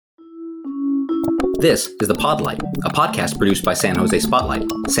This is The Podlight, a podcast produced by San Jose Spotlight,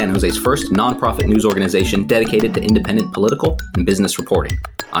 San Jose's first nonprofit news organization dedicated to independent political and business reporting.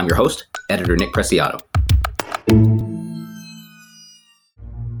 I'm your host, editor Nick Preciado.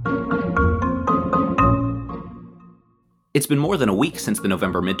 It's been more than a week since the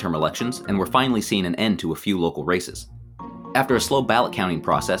November midterm elections, and we're finally seeing an end to a few local races. After a slow ballot counting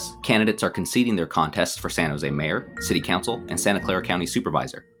process, candidates are conceding their contests for San Jose Mayor, City Council, and Santa Clara County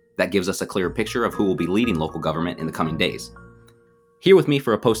Supervisor. That gives us a clearer picture of who will be leading local government in the coming days. Here with me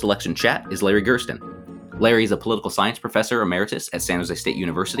for a post-election chat is Larry Gerston. Larry is a political science professor emeritus at San Jose State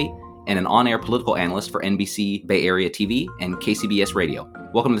University and an on-air political analyst for NBC Bay Area TV and KCBS Radio.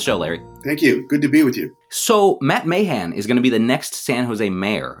 Welcome to the show, Larry. Thank you. Good to be with you. So Matt Mahan is going to be the next San Jose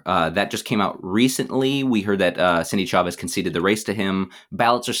mayor. That just came out recently. We heard that Cindy Chavez conceded the race to him.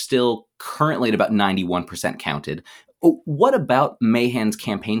 Ballots are still currently at about 91% counted. What about Mahan's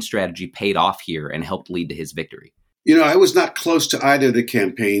campaign strategy paid off here and helped lead to his victory? You know, I was not close to either of the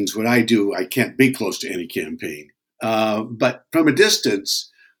campaigns. What I do, I can't be close to any campaign. But from a distance,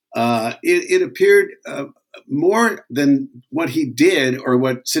 it appeared more than what he did or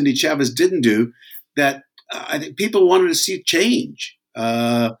what Cindy Chavez didn't do, that I think people wanted to see change,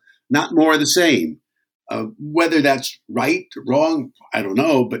 not more of the same. Whether that's right or wrong, I don't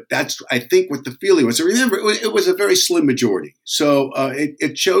know, but that's, I think, what the feeling was. So remember, it was a very slim majority. So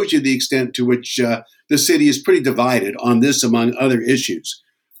it shows you the extent to which the city is pretty divided on this, among other issues.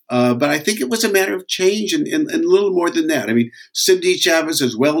 But I think it was a matter of change and a little more than that. I mean, Cindy Chavez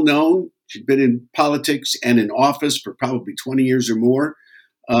is well known. She'd been in politics and in office for probably 20 years or more.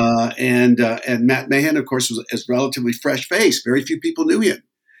 And Matt Mahan, of course, was a relatively fresh face. Very few people knew him.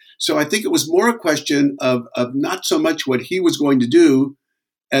 So I think it was more a question of not so much what he was going to do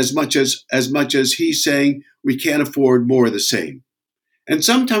as much as he's saying we can't afford more of the same. And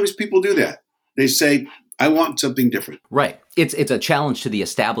sometimes people do that. They say, I want something different. Right. It's a challenge to the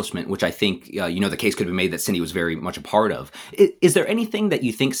establishment, which I think, the case could be made that Cindy was very much a part of. Is there anything that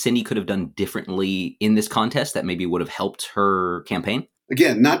you think Cindy could have done differently in this contest that maybe would have helped her campaign?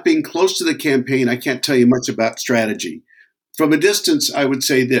 Again, not being close to the campaign, I can't tell you much about strategy. From a distance, I would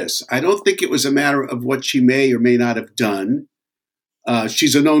say this. I don't think it was a matter of what she may or may not have done.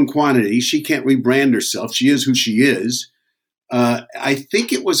 She's a known quantity. She can't rebrand herself. She is who she is. I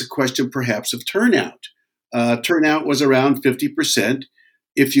think it was a question perhaps of turnout. Turnout was around 50%.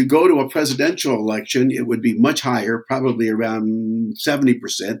 If you go to a presidential election, it would be much higher, probably around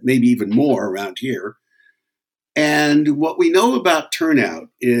 70%, maybe even more around here. And what we know about turnout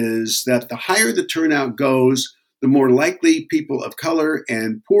is that the higher the turnout goes, the more likely people of color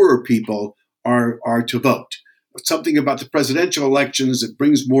and poorer people are to vote. Something about the presidential elections that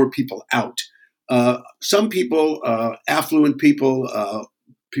brings more people out. Some people, affluent people,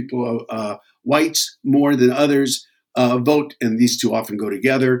 whites more than others, vote, and these two often go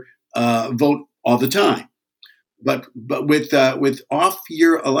together, vote all the time. But with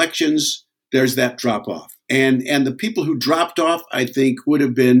off-year elections, there's that drop-off. And the people who dropped off, I think, would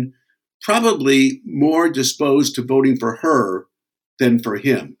have been probably more disposed to voting for her than for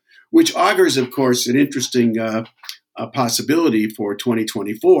him, which augurs, of course, an interesting possibility for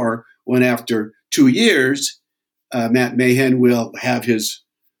 2024, when after 2 years, Matt Mahan will have his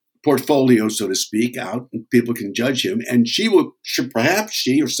portfolio, so to speak, out, and people can judge him, and perhaps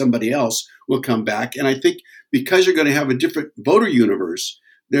she or somebody else will come back. And I think because you're going to have a different voter universe,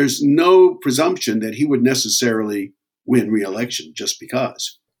 there's no presumption that he would necessarily win re-election just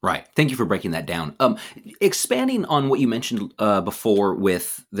because. Right. Thank you for breaking that down. Expanding on what you mentioned before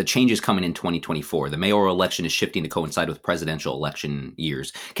with the changes coming in 2024, the mayoral election is shifting to coincide with presidential election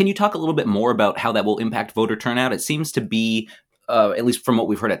years. Can you talk a little bit more about how that will impact voter turnout? It seems to be, at least from what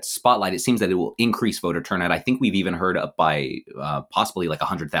we've heard at Spotlight, it seems that it will increase voter turnout. I think we've even heard up by possibly like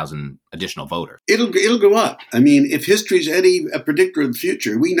 100,000 additional voters. It'll go up. I mean, if history's a predictor of the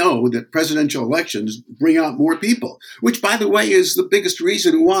future, we know that presidential elections bring out more people, which, by the way, is the biggest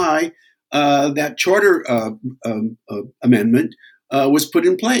reason why that charter amendment was put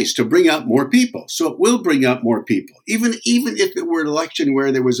in place, to bring out more people. So it will bring out more people, even if it were an election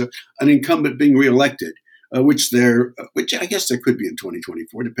where there was an incumbent being reelected. Which I guess there could be in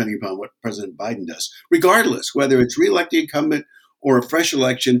 2024, depending upon what President Biden does. Regardless, whether it's re-elect the incumbent or a fresh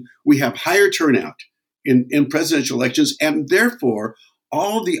election, we have higher turnout in presidential elections, and therefore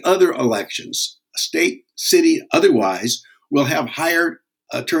all the other elections, state, city, otherwise, will have higher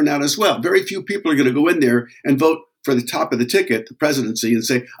turnout as well. Very few people are going to go in there and vote for the top of the ticket, the presidency, and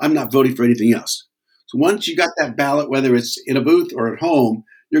say, I'm not voting for anything else. So once you got that ballot, whether it's in a booth or at home,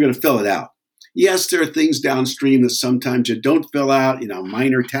 you're going to fill it out. Yes, there are things downstream that sometimes you don't fill out,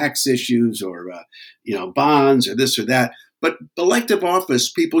 minor tax issues or, bonds or this or that. But elective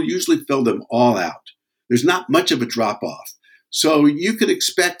office, people usually fill them all out. There's not much of a drop off. So you could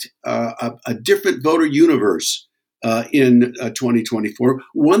expect a different voter universe in 2024,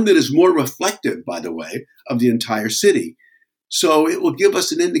 one that is more reflective, by the way, of the entire city. So it will give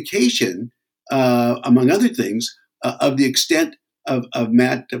us an indication, among other things, of the extent of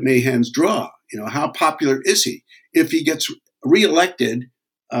Matt Mahan's draw. How popular is he? If he gets reelected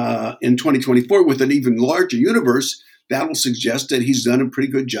in 2024 with an even larger universe, that will suggest that he's done a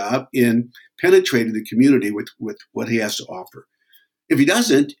pretty good job in penetrating the community with what he has to offer. If he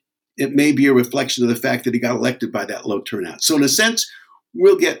doesn't, it may be a reflection of the fact that he got elected by that low turnout. So in a sense,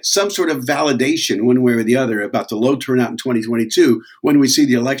 we'll get some sort of validation one way or the other about the low turnout in 2022 when we see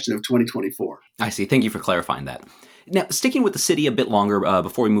the election of 2024. I see. Thank you for clarifying that. Now, sticking with the city a bit longer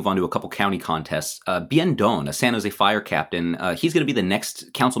before we move on to a couple county contests, Bien Don, a San Jose fire captain, he's going to be the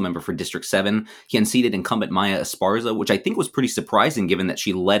next council member for District 7. He unseated incumbent Maya Esparza, which I think was pretty surprising given that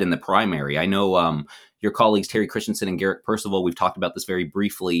she led in the primary. I know your colleagues Terry Christensen and Garrett Percival, we've talked about this very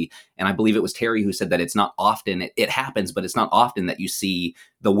briefly, and I believe it was Terry who said that it's not often, it happens, but it's not often that you see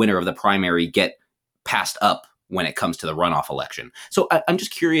the winner of the primary get passed up when it comes to the runoff election. So I'm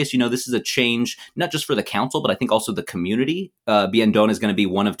just curious, this is a change, not just for the council, but I think also the community. Bien Don is going to be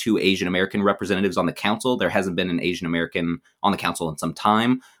one of 2 Asian American representatives on the council. There hasn't been an Asian American on the council in some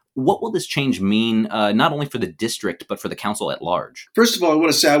time. What will this change mean, not only for the district, but for the council at large? First of all, I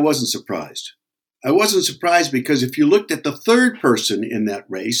want to say I wasn't surprised. I wasn't surprised because if you looked at the third person in that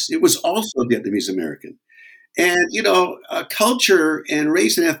race, it was also Vietnamese American. And, culture and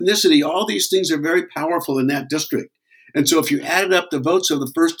race and ethnicity, all these things are very powerful in that district. And so if you added up the votes of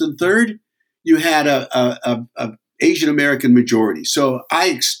the first and third, you had a Asian American majority. So I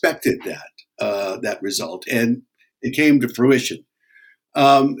expected that result, and it came to fruition.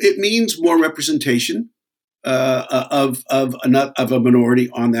 It means more representation of a minority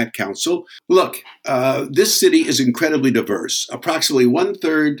on that council. Look, this city is incredibly diverse. Approximately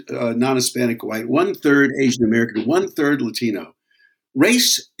 1/3 non-Hispanic white, 1/3 Asian American, 1/3 Latino.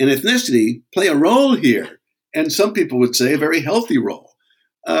 Race and ethnicity play a role here, and some people would say a very healthy role.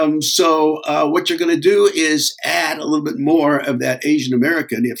 So what you're going to do is add a little bit more of that Asian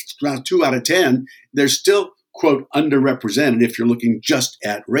American. If it's not 2 out of 10, they're still, quote, underrepresented if you're looking just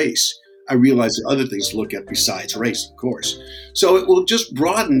at race. I realize there are other things to look at besides race, of course. So it will just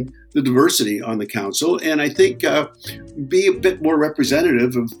broaden the diversity on the council and I think be a bit more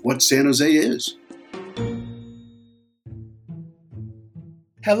representative of what San Jose is.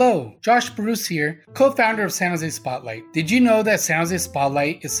 Hello, Josh Bruce here, co-founder of San Jose Spotlight. Did you know that San Jose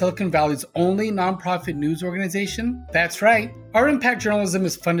Spotlight is Silicon Valley's only nonprofit news organization? That's right. Our impact journalism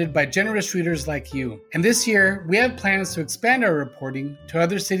is funded by generous readers like you. And this year, we have plans to expand our reporting to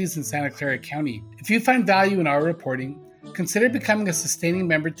other cities in Santa Clara County. If you find value in our reporting, consider becoming a sustaining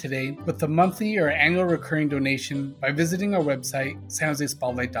member today with a monthly or annual recurring donation by visiting our website,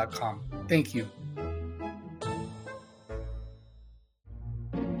 sanjosespotlight.com. Thank you.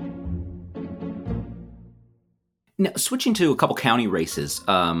 Now, switching to a couple county races,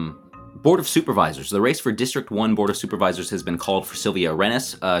 Board of Supervisors. The race for District 1 Board of Supervisors has been called for Sylvia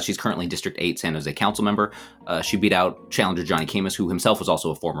Arenas. She's currently District 8 San Jose council member. She beat out challenger Johnny Camus, who himself was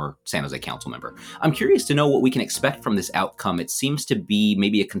also a former San Jose council member. I'm curious to know what we can expect from this outcome. It seems to be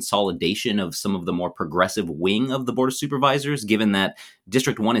maybe a consolidation of some of the more progressive wing of the Board of Supervisors, given that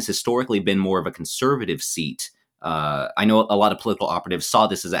District 1 has historically been more of a conservative seat. I know a lot of political operatives saw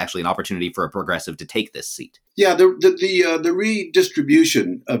this as actually an opportunity for a progressive to take this seat. Yeah, the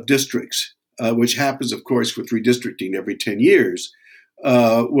redistribution of districts, which happens, of course, with redistricting every 10 years,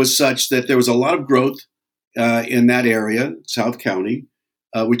 was such that there was a lot of growth in that area, South County,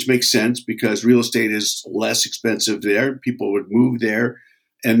 which makes sense because real estate is less expensive there. People would move there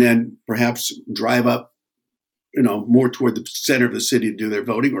and then perhaps drive up, more toward the center of the city to do their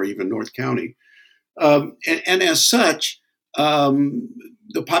voting, or even North County. And as such,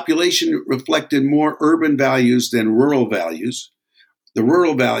 the population reflected more urban values than rural values. The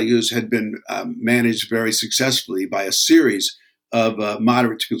rural values had been managed very successfully by a series of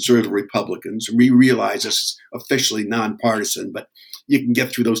moderate to conservative Republicans. We realize this is officially nonpartisan, but you can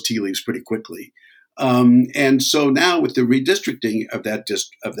get through those tea leaves pretty quickly. And so now with the redistricting of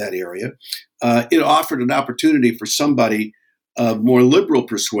that area, it offered an opportunity for somebody of more liberal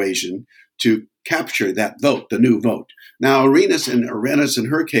persuasion to capture that vote, the new vote. Now, Arenas, in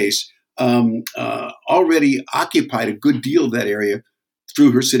her case, already occupied a good deal of that area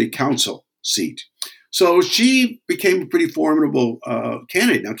through her city council seat. So she became a pretty formidable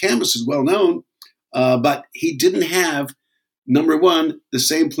candidate. Now, Campbell is well known, but he didn't have, number one, the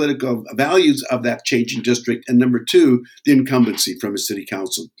same political values of that changing district, and number two, the incumbency from a city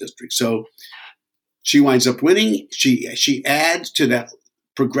council district. So she winds up winning. She adds to that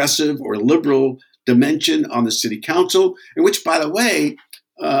progressive or liberal dimension on the city council, and which, by the way,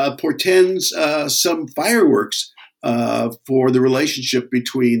 portends some fireworks for the relationship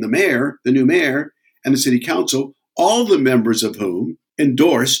between the new mayor, and the city council, all the members of whom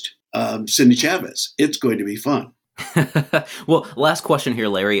endorsed Cindy Chavez. It's going to be fun. Well, last question here,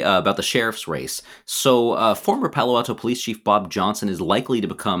 Larry, about the sheriff's race. So former Palo Alto Police Chief Bob Johnson is likely to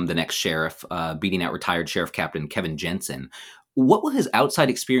become the next sheriff, beating out retired Sheriff Captain Kevin Jensen. What will his outside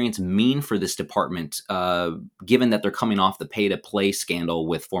experience mean for this department, given that they're coming off the pay-to-play scandal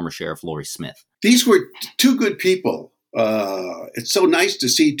with former Sheriff Lori Smith? These were two good people. It's so nice to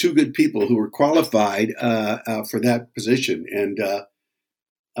see two good people who were qualified for that position. And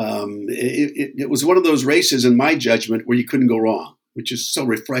it was one of those races, in my judgment, where you couldn't go wrong, which is so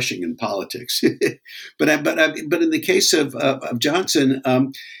refreshing in politics. But in the case of Johnson,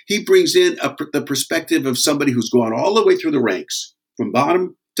 he brings in the perspective of somebody who's gone all the way through the ranks, from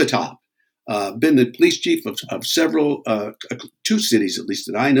bottom to top, been the police chief of several, two cities at least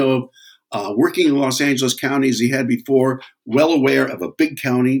that I know of, working in Los Angeles County as he had before, well aware of a big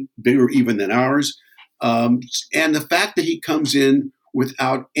county, bigger even than ours. And the fact that he comes in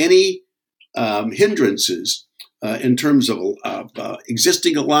without any hindrances in terms of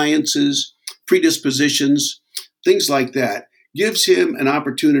existing alliances, predispositions, things like that, gives him an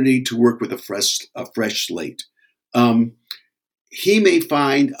opportunity to work with a fresh slate. He may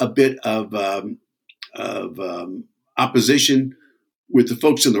find a bit of opposition with the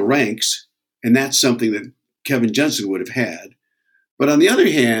folks in the ranks, and that's something that Kevin Jensen would have had. But on the other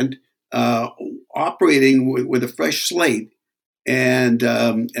hand, operating with a fresh slate and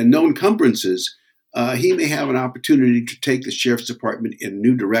no encumbrances, he may have an opportunity to take the sheriff's department in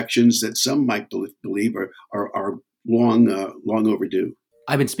new directions that some might believe are long overdue.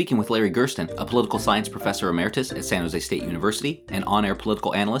 I've been speaking with Larry Gerston, a political science professor emeritus at San Jose State University and on-air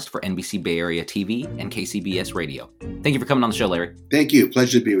political analyst for NBC Bay Area TV and KCBS Radio. Thank you for coming on the show, Larry. Thank you.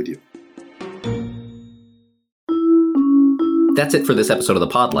 Pleasure to be with you. That's it for this episode of The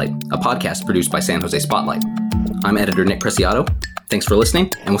Podlight, a podcast produced by San Jose Spotlight. I'm editor Nick Preciado. Thanks for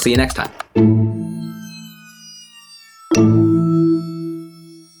listening, and we'll see you next time.